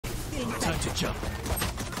Time to jump.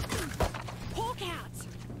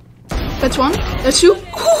 That's one. That's two.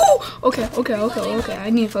 Ooh. Okay. I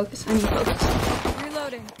need to focus.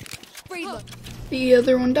 Reloading. Reload. The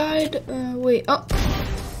other one died. Wait. Oh.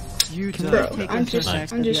 You Bro, don't take I'm into just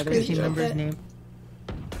effect the other crazy team about member's that. name.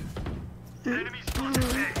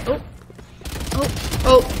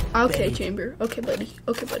 Oh. Okay, Chamber. Okay, buddy.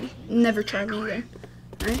 Never try me again.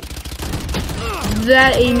 Alright?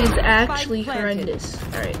 That aim is actually horrendous.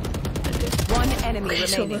 Alright. Okay. One enemy Okay, remaining.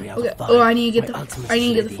 Silver. Okay. Oh, I need to get the 4K. I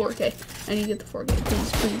need to get the 4K.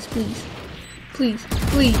 Please.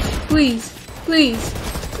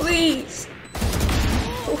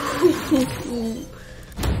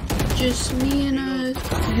 Just me and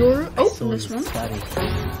your this one.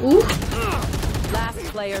 Ooh. Last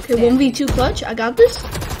player. Okay, 1v2 clutch. I got this.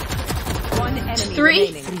 One enemy 3.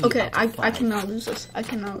 remaining. Okay, I cannot lose this.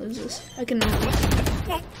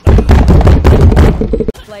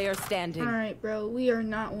 Player standing. Alright, bro. We are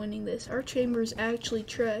not winning this. Our chamber is actually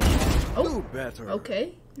trash. Oh,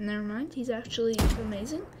 okay. Never mind. He's actually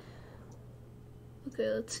amazing. Okay,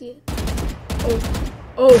 let's see it.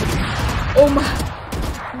 Oh my.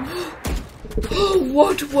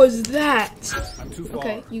 What was that?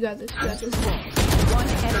 Okay, you got this. One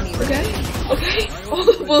enemy remaining. Okay. All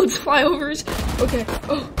the bullets fly over his. Okay.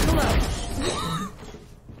 Oh.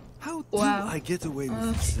 How do Wow. I get away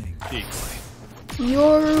with this thing?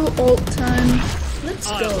 Your ult time. Let's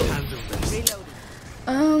I'll go. handle this.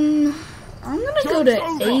 I'm gonna go to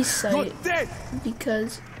A site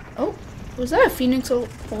because. Oh, was that a Phoenix ult?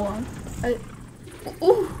 Hold on.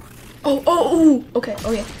 Ooh. Oh. Okay.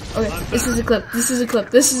 This is a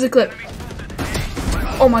clip.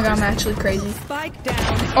 Oh my god, I'm actually crazy. Spike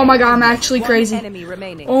down. Oh my god, I'm actually crazy. Enemy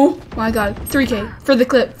remaining. Oh my god. 3K. For the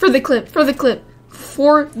clip.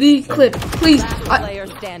 Please. Player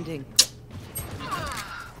standing.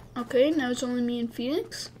 Okay, now it's only me and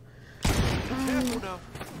Phoenix.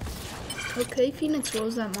 Okay, Phoenix, what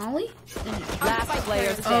was that, Molly? Last player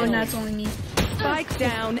Oh, standing. now it's only me. Spike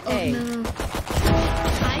down Oh A. no.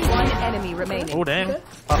 One enemy remaining. Oh damn.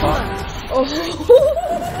 Oh.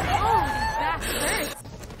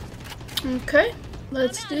 Okay,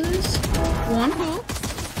 let's do this. 1,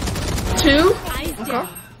 2.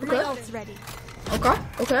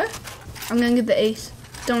 Okay. I'm gonna get the ace.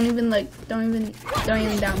 Don't even down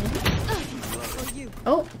me.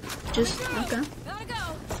 Oh, just okay.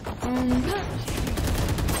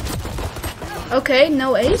 Okay,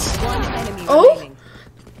 no ace. One enemy Oh. remaining.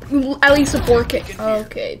 At least a 4K.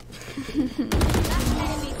 Okay.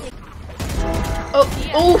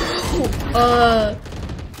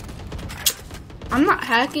 I'm not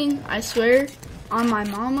hacking, I swear. On my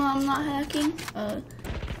mama, I'm not hacking.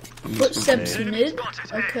 Footsteps mid.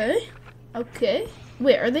 Okay.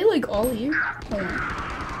 Wait, are they like all here? Hold on.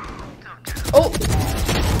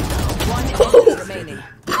 One enemy remaining.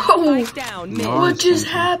 Bro, Spike down mid. what just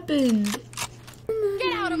happened?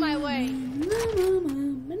 Get out of my way.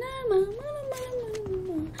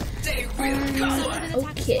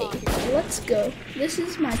 Okay, let's go. This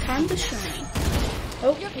is my time to shine.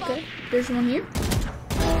 Oh, okay. There's one here.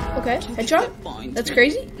 Okay, headshot. That's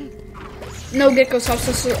crazy. No gecko stops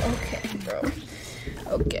us. Okay, bro.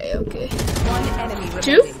 Okay. One enemy remaining.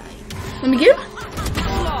 2. Let me get him.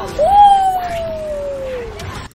 Flawless. Woo!